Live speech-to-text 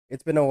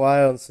It's been a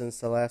while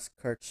since the last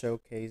cart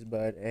showcase,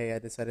 but hey, I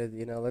decided,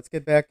 let's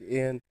get back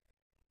in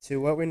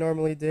to what we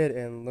normally did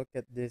and look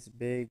at this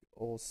big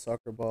old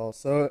soccer ball.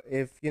 So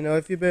if you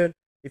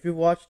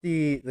watched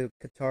the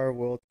Qatar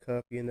World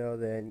Cup,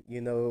 then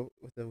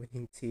with the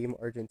winning team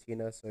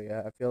Argentina. So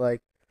yeah, I feel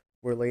like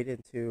we're late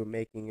into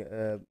making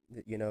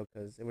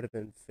because it would have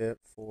been fit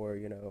for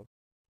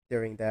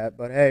during that.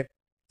 But hey,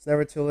 it's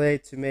never too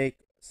late to make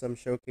some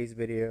showcase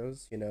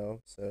videos.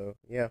 So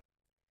yeah.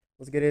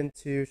 Let's get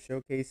into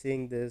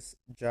showcasing this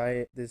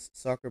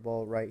soccer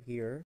ball right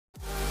here.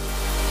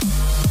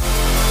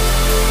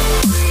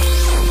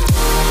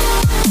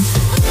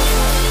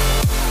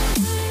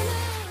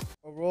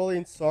 A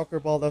rolling soccer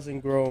ball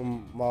doesn't grow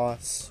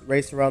moss.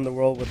 Race around the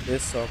world with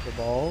this soccer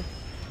ball.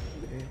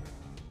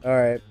 All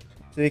right.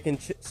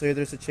 So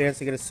there's a chance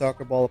to get a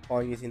soccer ball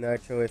upon using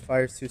nitro. It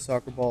fires two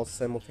soccer balls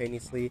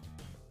simultaneously.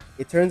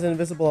 It turns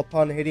invisible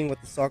upon hitting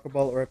with the soccer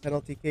ball or a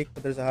penalty kick,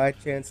 but there's a high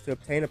chance to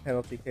obtain a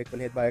penalty kick when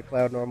hit by a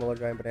cloud, normal, or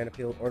giant banana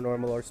peel, or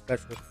normal or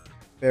special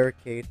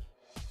barricade.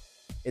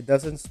 It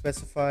doesn't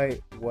specify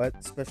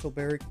what special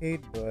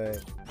barricade,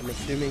 but I'm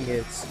assuming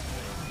it's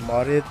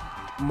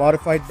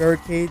modified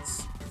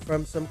barricades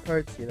from some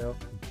carts.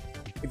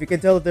 If you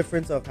can tell the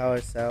difference of how I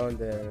sound,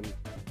 then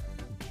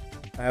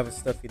I have a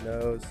stuffy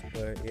nose,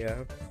 but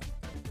yeah.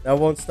 That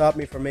won't stop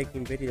me from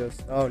making videos.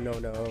 Oh,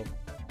 no.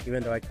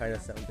 Even though I kind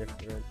of sound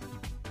different.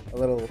 A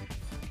little...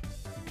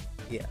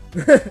 Yeah.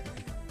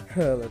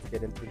 Let's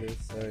get into this.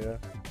 So yeah.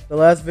 The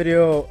last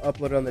video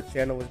uploaded on the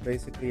channel was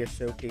basically a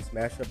showcase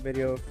mashup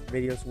video.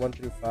 Videos 1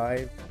 through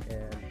 5.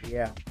 And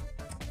yeah.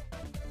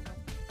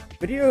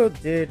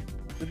 The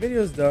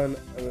video's done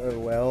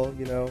well,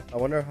 I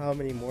wonder how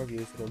many more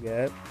views it'll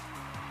get.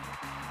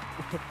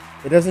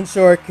 It doesn't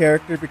show our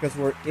character because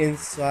we're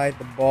inside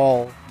the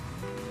ball.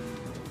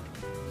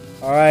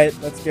 Alright,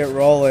 let's get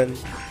rolling.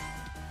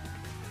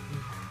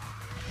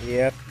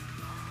 Yep.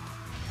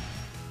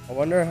 I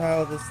wonder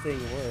how this thing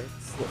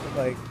works.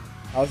 Like,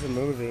 how's it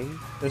moving?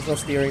 There's no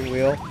steering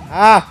wheel.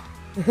 Ah!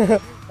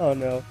 Oh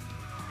no.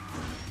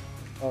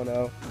 Oh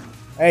no.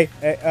 Hey,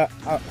 oh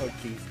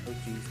jeez.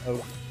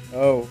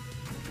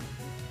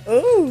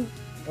 Oh.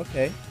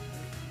 Okay.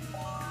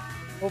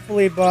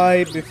 Hopefully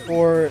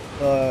before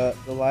the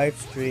live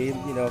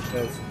stream,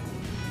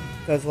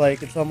 because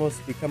like it's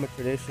almost become a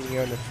tradition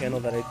here on the channel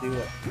that I do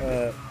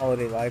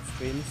holiday live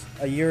streams.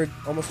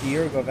 Almost a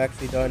year ago, I've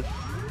actually done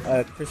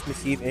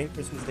Christmas Eve and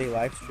Christmas Day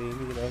live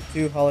stream.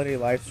 2 holiday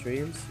live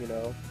streams.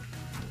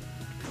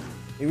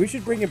 Maybe we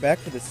should bring it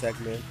back to this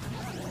segment.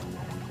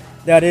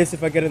 That is,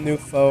 if I get a new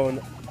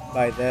phone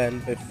by then,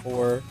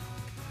 before,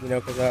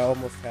 because I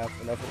almost have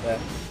enough of that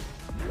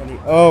money.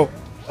 Oh.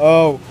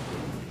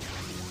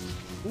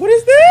 What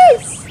is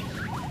this?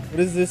 What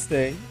is this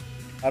thing?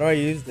 How do I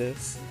use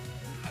this?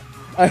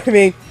 I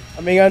mean,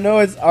 I know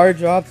it's our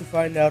job to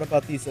find out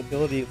about these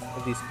abilities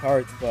of these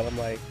cards, but I'm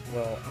like,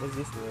 well, how does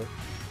this work?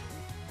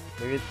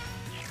 Maybe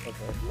okay,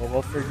 well,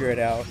 we'll figure it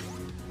out.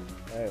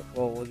 Alright,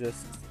 well, we'll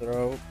just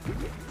throw.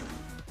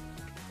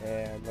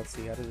 And let's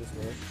see, how does this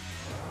work?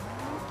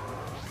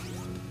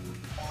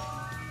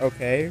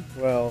 Okay,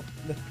 well,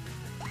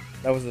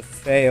 that was a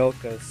fail,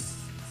 because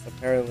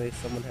apparently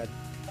someone had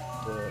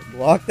to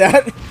block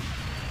that.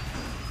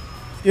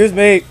 Excuse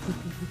me.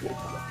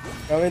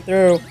 Coming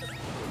through.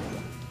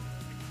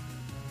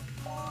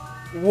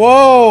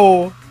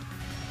 Whoa!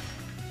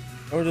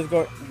 We're just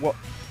going. Whoa.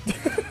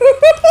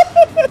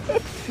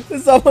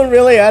 Did someone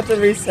really have to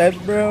reset,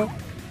 bro?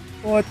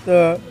 What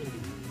the?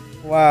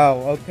 Wow,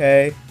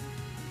 okay.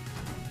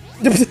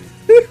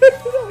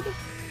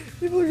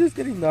 People are just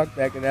getting knocked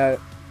back and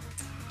out.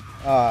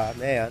 Ah,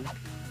 man.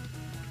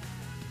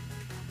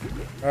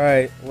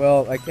 Alright,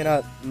 well, I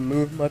cannot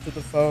move much of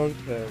the phone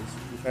because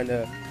I'm trying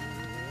to.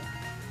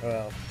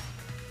 Well.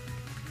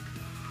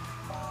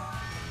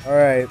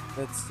 Alright,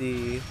 let's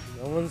see.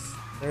 No one's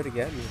there to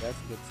get me. That's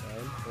a good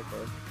sign.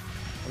 Okay.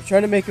 I was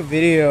trying to make a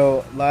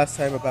video last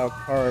time about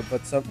card,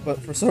 but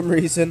for some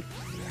reason,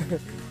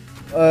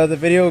 the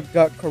video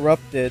got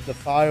corrupted. The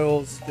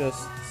files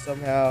just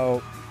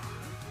somehow,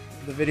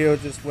 the video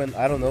just went,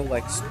 I don't know,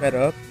 like sped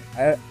up.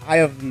 I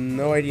have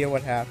no idea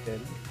what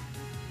happened.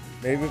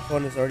 Maybe the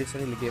phone is already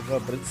starting to give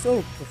up, but it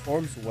still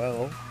performs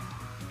well.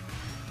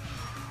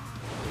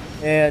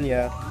 And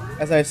yeah,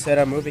 as I said,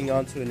 I'm moving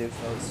on to a new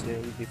phone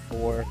soon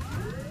before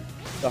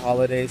the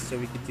holidays, so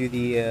we could do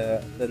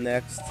the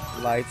next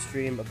live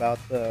stream about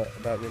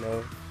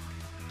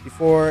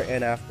before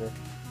and after.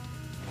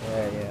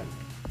 Yeah.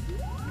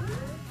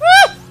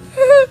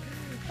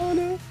 Oh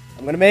no!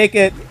 I'm gonna make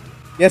it.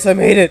 Yes, I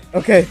made it.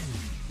 Okay.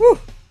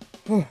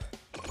 Whew.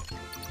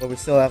 But we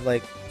still have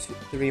like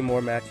 3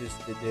 more matches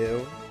to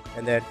do,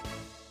 and then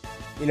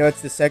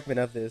it's the segment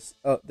of this.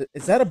 Oh,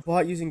 is that a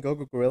bot using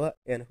Gogo Gorilla?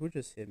 And who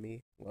just hit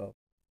me? Well,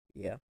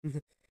 yeah.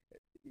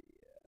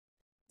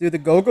 Dude, the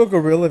Gogo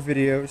Gorilla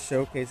video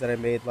showcase that I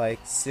made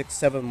like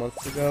 6-7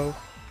 months ago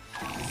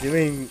is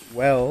doing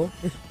well.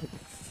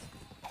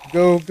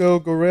 Go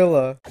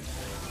Gorilla.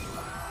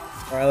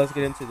 Alright, let's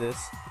get into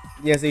this.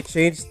 Yes, they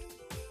changed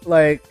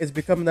like it's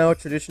become now a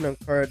tradition on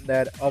Kart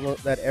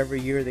that every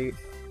year they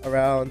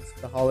around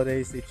the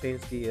holidays they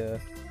change the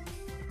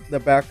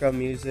background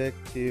music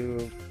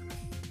to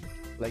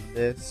like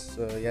this.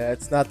 So yeah,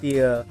 it's not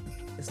the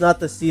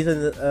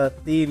season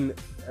theme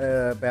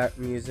back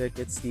music.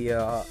 It's the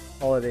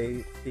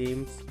holiday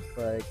themes,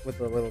 like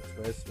with a little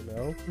twist, you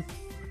know.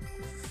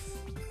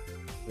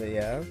 But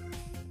yeah,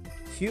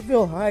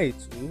 Cuteville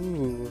Heights.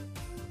 Ooh,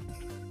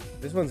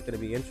 this one's gonna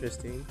be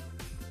interesting.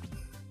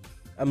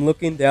 I'm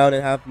looking down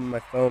and have my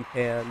phone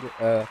panned.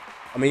 I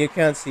mean you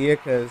can't see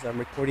it because I'm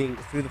recording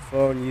through the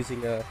phone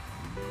using the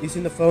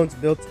phone's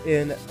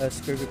built-in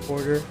screen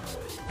recorder.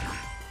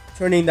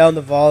 Turning down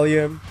the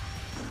volume,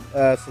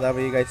 so that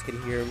way you guys can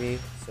hear me.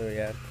 So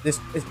yeah, this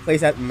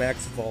plays at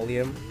max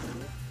volume.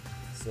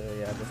 So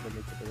yeah, this one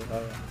makes it a little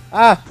higher.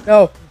 Ah,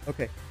 no!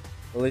 Okay,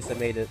 at least I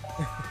made it.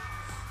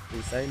 At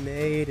least I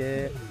made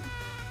it.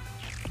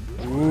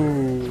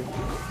 Ooh.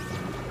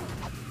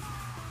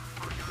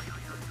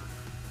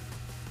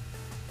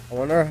 I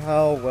wonder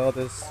how well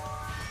this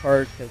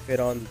card can fit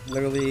on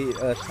literally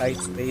tight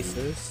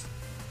spaces.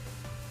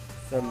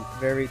 Some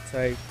very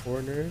tight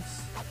corners.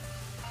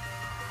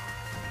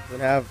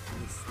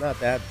 It's not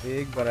that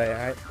big, but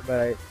I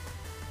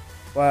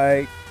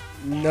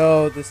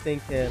know this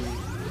thing can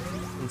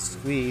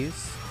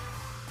squeeze.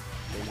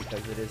 Maybe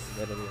because it is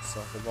literally a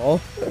soccer ball.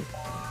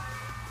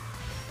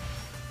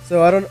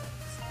 So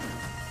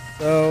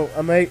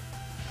I might,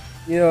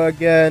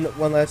 again,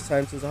 one last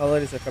time since the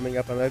holidays are coming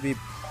up, I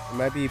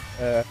might be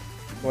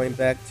going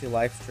back to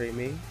live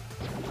streaming.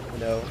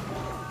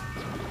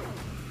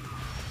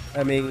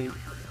 I mean,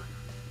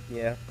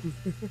 yeah.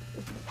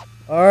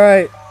 All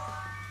right.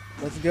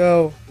 Let's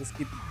go. Let's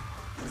keep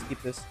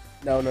this.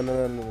 No.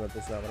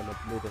 That's not what I meant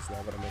to do. That's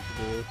not what I meant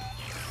to do.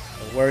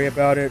 Don't worry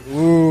about it.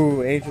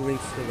 Ooh, Angel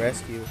Wings to the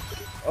rescue.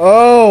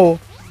 Oh!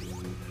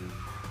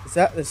 Is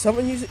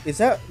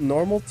that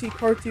normal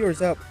T-Karty or is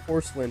that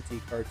porcelain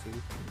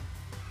T-Karty?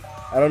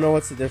 I don't know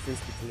what's the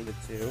difference between the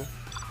two.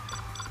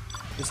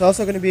 There's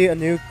also going to be a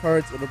new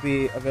card. It'll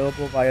be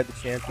available via the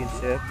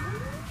championship.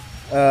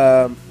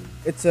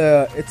 It's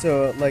a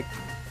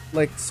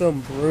like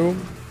some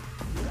broom.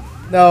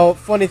 Now,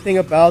 funny thing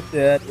about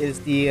that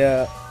is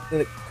the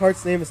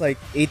card's name is like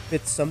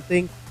 8-bit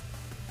something.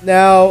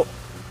 Now,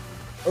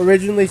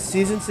 originally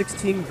season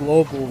 16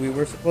 global, we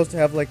were supposed to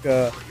have like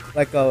a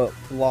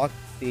block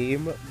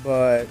theme,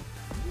 but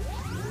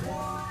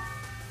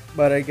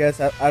I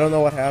guess I don't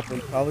know what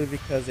happened. Probably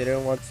because they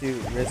didn't want to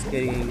risk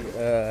getting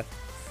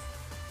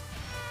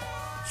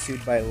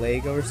chewed by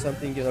Lego or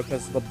something,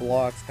 because the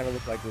blocks kind of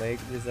look like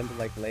resemble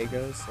like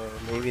Legos. So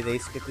maybe they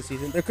skipped the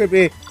season. There could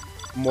be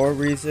more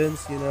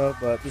reasons,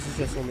 but this is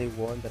just only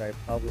one that I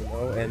probably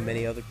know, and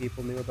many other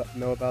people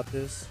know about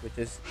this, which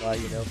is why,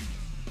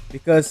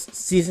 because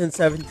season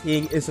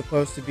 17 is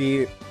supposed to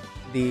be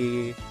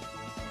the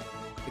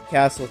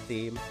castle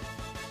theme,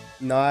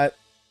 not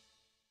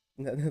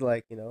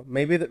like,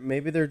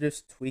 maybe they're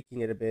just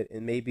tweaking it a bit,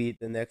 and maybe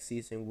the next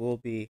season will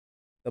be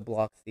the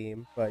block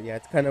theme. But yeah,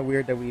 it's kind of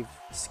weird that we've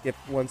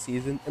skipped one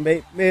season.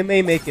 It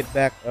may make it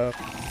back up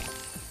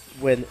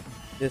when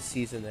this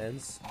season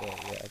ends, but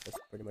yeah, that's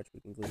pretty much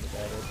what we can conclude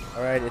about it.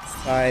 Alright, it's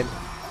time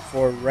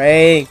for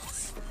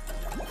ranked.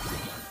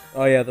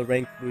 Oh yeah, the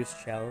rank boost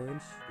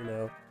challenge,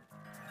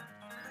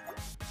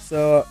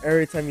 So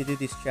every time you do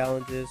these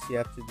challenges, you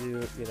have to do,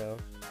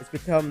 it's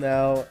become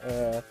now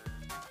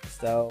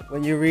style.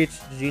 When you reach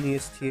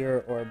genius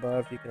tier or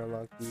above, you can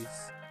unlock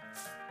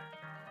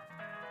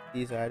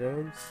these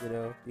items.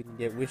 You can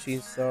get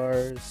wishing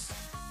stars,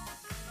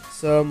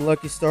 some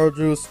lucky star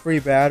jewels, free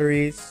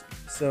batteries,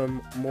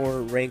 some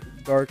more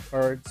ranked guard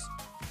cards,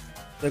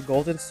 the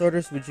golden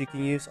starters, which you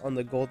can use on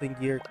the golden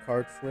gear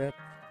card flip.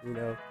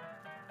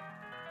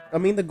 I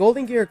mean, the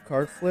golden gear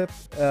card flip,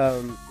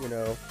 I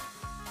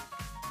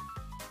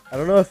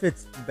don't know if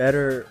it's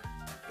better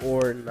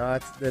or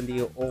not than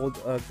the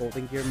old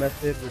golden gear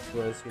method, which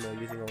was,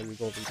 using only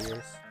golden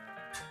gears.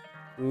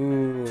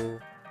 Ooh.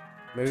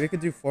 Maybe we could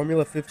do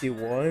Formula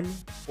 51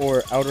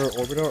 or Outer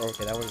Orbital.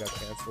 Okay, that one got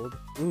cancelled.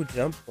 Ooh,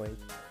 Jump Point.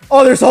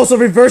 Oh, there's also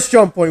Reverse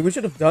Jump Point. We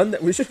should have done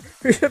that. We should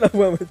have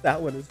went with that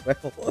one as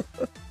well.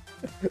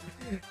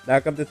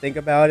 Now come to think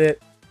about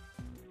it,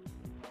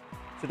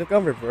 should have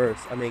gone reverse.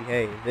 I mean,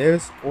 hey,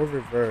 this or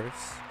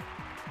reverse.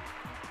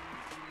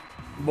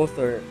 Both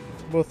are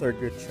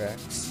good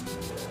tracks.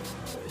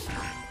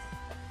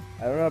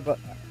 I don't know about.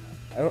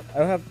 I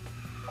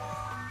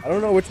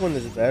don't know which one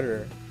is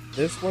better.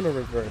 This one or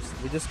reverse?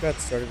 We just got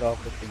started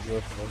off with the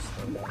UFO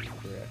stuff,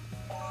 correct.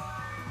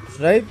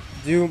 Should I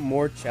do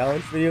more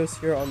challenge videos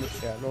here on the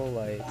channel?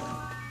 Like,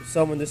 if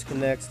someone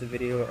disconnects, the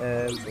video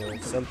ends, or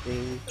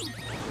something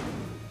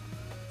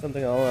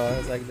along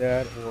lines like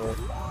that, or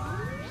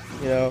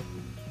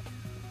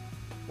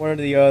one or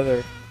the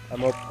other.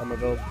 I'm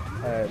available.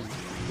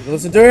 You can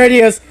listen to our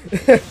ideas.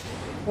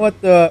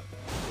 What the?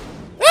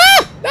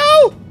 Ah!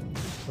 No!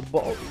 The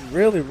ball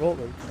really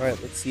rolling. All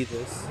right, let's see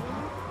this.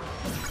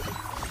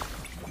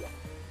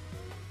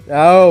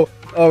 No!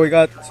 Oh, we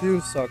got two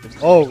soccer.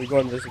 Oh, we go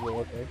invisible.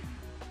 Okay.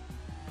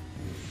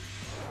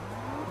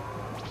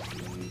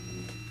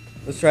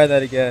 Let's try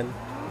that again.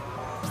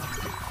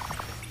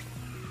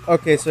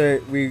 Okay,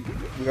 so we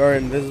are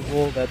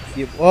invisible. That's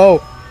the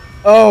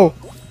oh.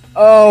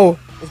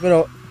 It's been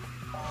a.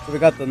 So we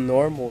got the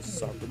normal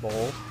soccer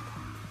ball.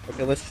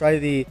 Okay, let's try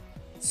the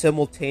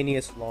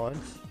simultaneous launch.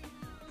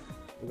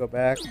 We go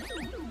back.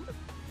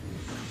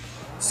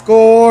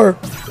 Score!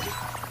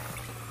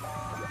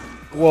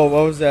 Whoa,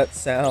 what was that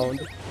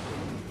sound?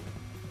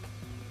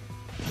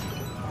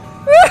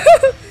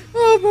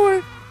 Oh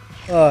boy!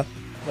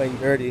 Playing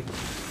dirty.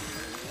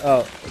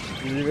 Oh,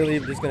 you really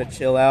just gonna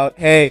chill out?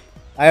 Hey,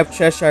 I have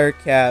Cheshire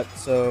Cat,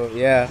 so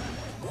yeah.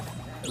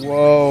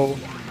 Whoa.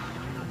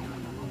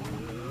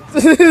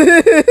 What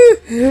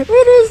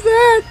was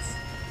that?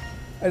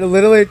 I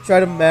literally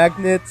tried to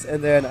magnet,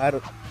 and then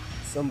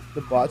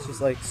the bots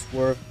just like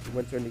swerved,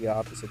 went in the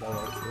opposite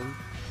direction.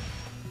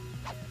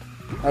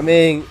 I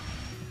mean,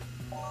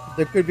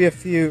 there could be a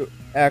few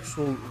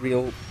actual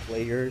real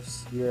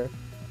players here.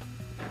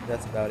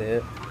 That's about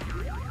it.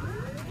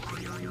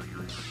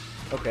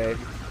 Okay.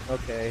 I'll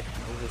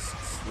just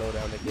slow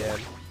down again.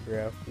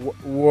 Yeah.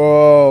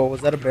 Whoa,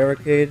 was that a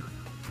barricade?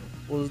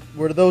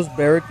 Were those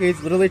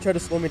barricades literally trying to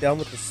slow me down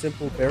with a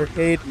simple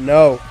barricade?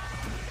 No.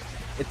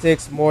 It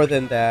takes more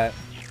than that.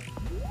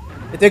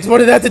 It takes more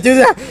than that to do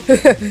that!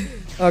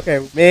 Okay,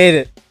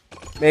 made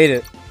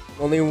it.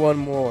 Only one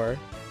more.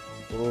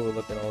 Oh,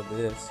 look at all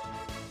this.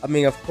 I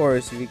mean, of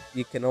course,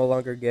 you can no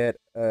longer get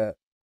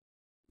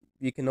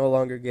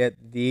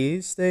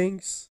these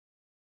things.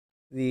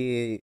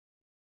 I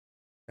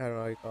don't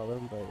know how you call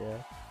them, but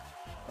yeah.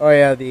 Oh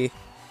yeah, the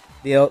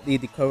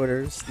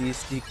decoders,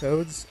 these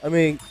decodes.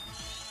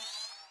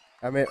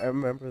 I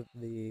remember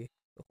the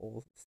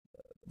whole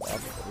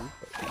box thing.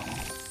 But...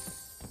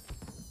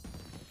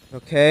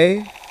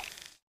 Okay.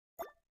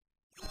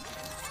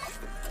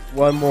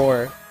 One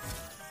more.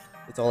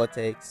 That's all it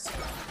takes.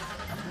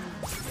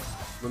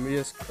 Let me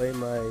just claim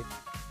my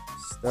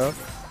stuff.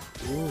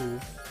 Ooh.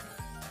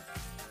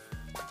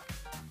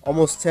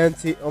 Almost 10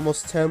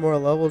 more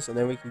levels, and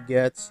then we can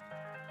get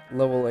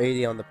level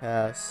 80 on the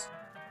pass.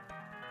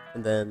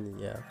 And then,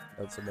 yeah,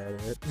 that's about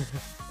it.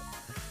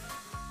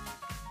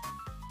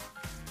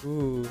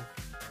 Ooh.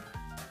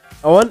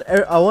 I want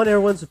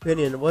everyone's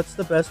opinion. What's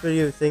the best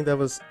video you think that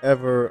was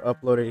ever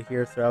uploaded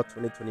here throughout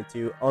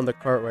 2022 on the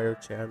KartRider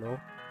channel?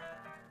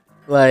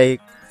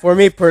 Like, for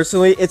me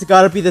personally, it's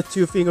gotta be the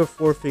 2-finger,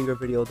 4-finger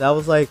video. That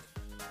was like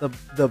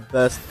the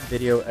best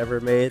video ever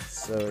made.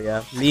 So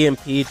yeah, me and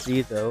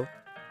PG though.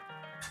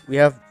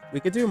 We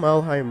could do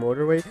Mile High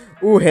Motorway.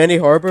 Ooh, Handy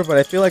Harbor, but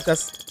I feel like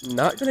that's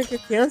not gonna get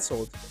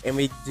cancelled. And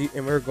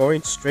we're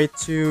going straight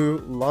to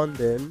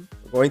London.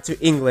 We're going to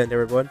England,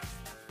 everyone.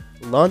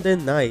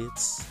 London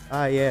Nights.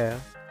 Ah, yeah.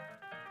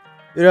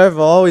 Dude, I've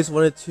always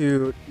wanted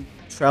to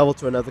travel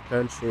to another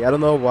country. I don't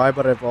know why,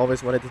 but I've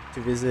always wanted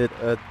to visit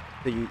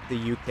the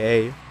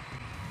UK.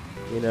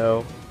 You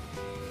know,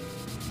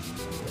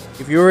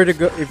 if you were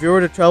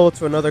to travel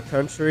to another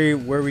country,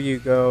 where would you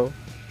go?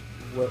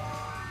 What?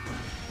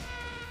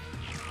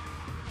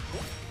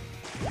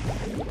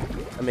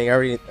 I mean, I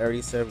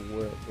already said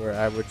where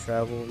I would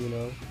travel. You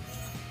know.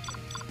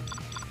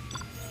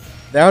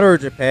 That or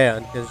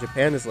Japan, because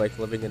Japan is like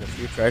living in the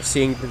future. I've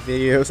seen the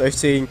videos.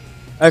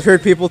 I've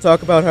heard people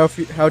talk about how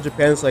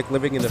Japan is like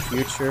living in the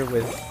future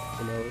with,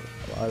 you know,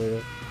 a lot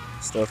of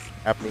stuff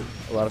happening,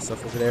 a lot of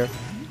stuff over there.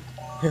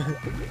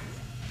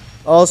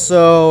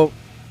 Also,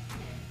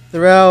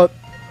 throughout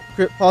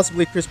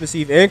possibly Christmas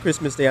Eve and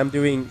Christmas Day, I'm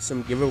doing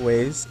some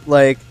giveaways.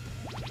 Like,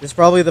 it's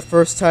probably the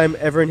first time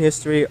ever in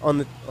history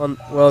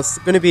well, it's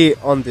gonna be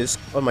on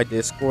my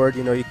Discord.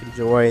 You know, you can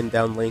join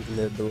down link in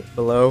the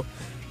below.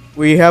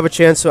 We have a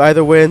chance to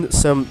either win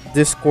some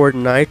Discord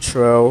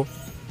Nitro,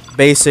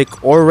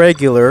 basic or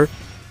regular,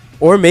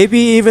 or maybe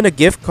even a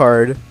gift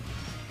card.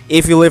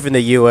 If you live in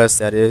the US,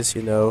 that is,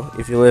 you know.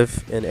 If you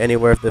live in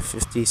anywhere of the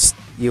 50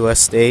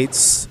 US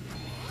states.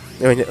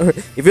 I mean,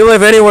 if you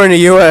live anywhere in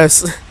the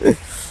US,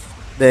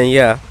 then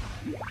yeah,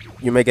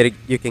 you may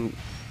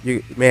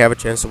have a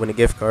chance to win a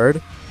gift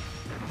card.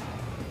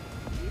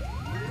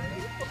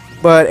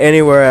 But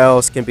anywhere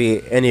else can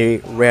be any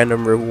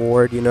random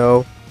reward, you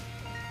know.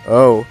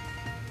 Oh.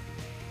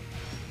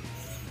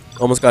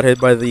 Almost got hit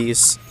by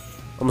these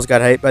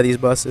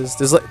buses.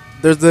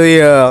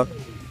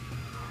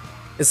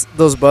 It's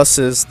those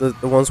buses, the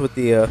ones with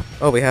the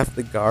oh, we have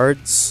the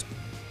guards.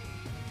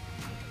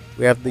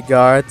 We have the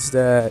guards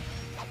that,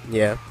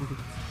 yeah.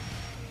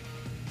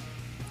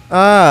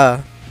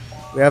 Ah,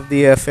 we have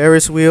the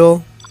Ferris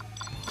wheel.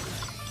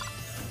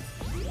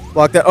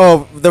 Block that.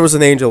 Oh, there was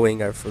an angel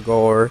wing. I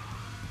forgot.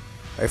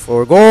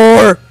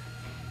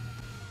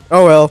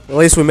 Oh well, at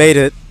least we made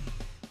it.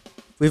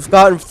 We've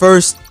gotten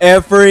first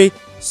every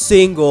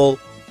single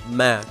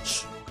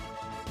match.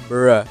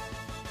 Bruh.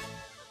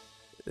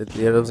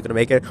 The other one's gonna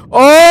make it.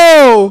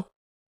 Oh!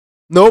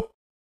 Nope.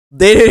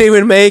 They didn't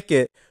even make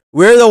it.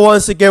 We're the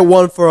ones that get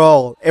one for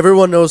all.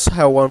 Everyone knows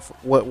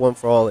what one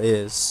for all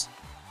is.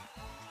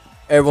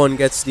 Everyone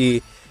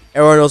knows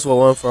what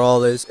one for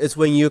all is. It's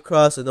when you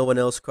cross and no one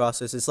else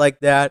crosses. It's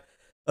like that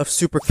of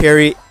Super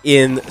Carry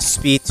in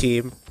Speed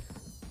Team.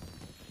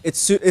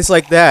 It's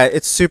like that.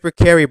 It's Super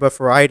Carry but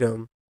for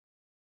item.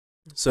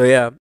 So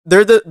yeah,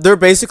 they're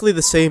basically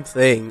the same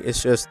thing.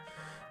 It's just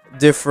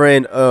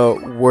different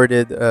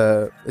worded.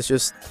 It's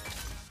just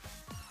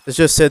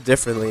said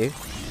differently.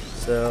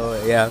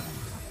 So yeah,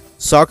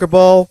 soccer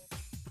ball,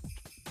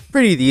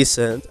 pretty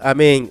decent. I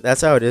mean,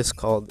 that's how it is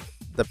called,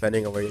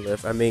 depending on where you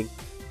live. I mean,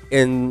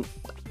 in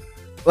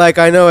like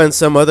I know in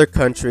some other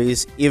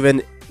countries,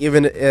 even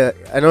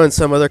I know in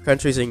some other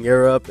countries in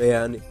Europe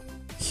and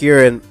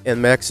here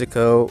in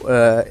Mexico,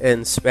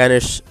 in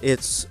Spanish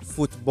it's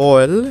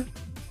fútbol,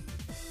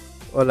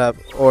 or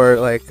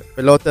like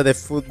pelota de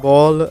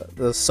fútbol,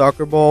 the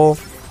soccer ball.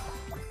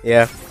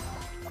 Yeah.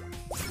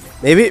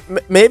 Maybe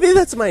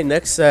that's my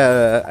next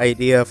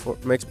idea for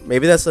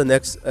maybe that's the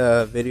next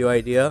video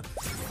idea.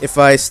 If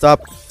I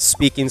stop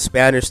speaking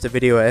Spanish, the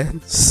video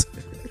ends.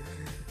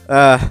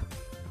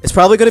 It's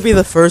probably gonna be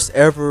the first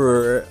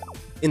ever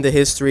in the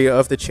history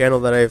of the channel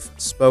that I've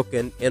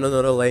spoken in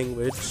another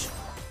language.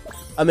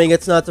 I mean,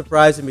 it's not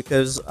surprising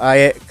because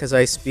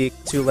I speak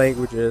 2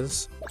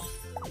 languages.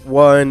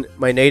 One,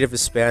 my native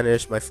is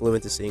Spanish, my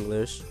fluent is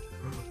English.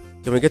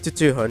 Can we get to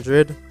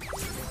 200?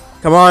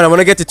 Come on, I want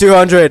to get to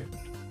 200.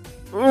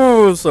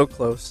 Ooh, so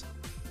close.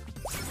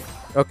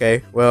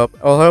 Okay, well,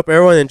 I hope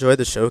everyone enjoyed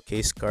the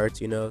showcase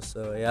cards, you know,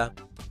 so yeah.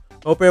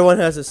 Hope everyone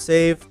has a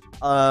safe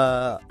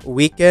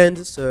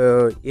weekend,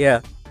 so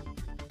yeah.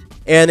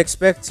 And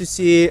expect to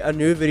see a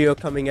new video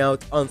coming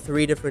out on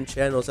 3 different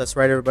channels. That's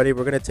right, everybody.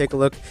 We're going to take a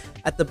look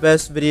at the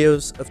best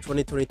videos of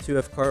 2022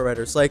 of KartRider.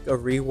 It's like a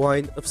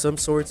rewind of some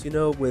sorts, you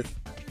know, with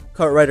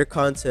KartRider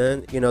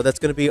content. You know, that's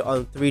going to be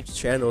on 3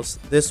 channels.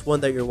 This one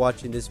that you're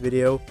watching this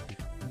video,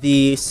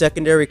 the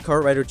secondary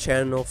KartRider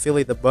channel,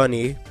 Philly the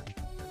Bunny,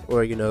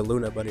 or, you know,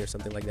 Luna Bunny or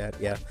something like that,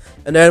 yeah.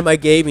 And then my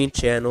gaming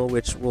channel,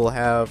 which will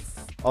have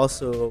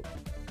also,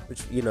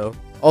 which, you know,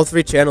 all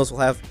 3 channels will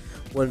have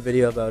one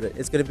video about it.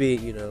 It's gonna be,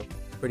 you know,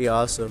 pretty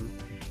awesome.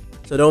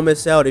 So don't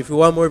miss out. If you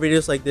want more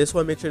videos like this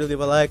one, make sure to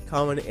leave a like,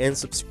 comment, and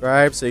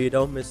subscribe so you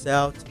don't miss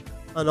out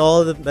on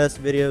all of the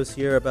best videos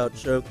here about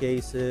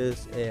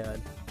showcases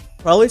and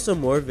probably some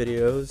more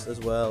videos as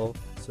well.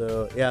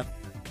 So yeah,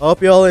 I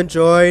hope you all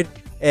enjoyed,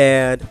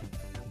 and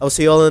I'll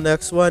see you all in the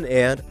next one,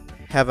 and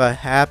have a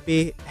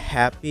happy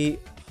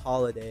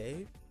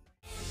holiday.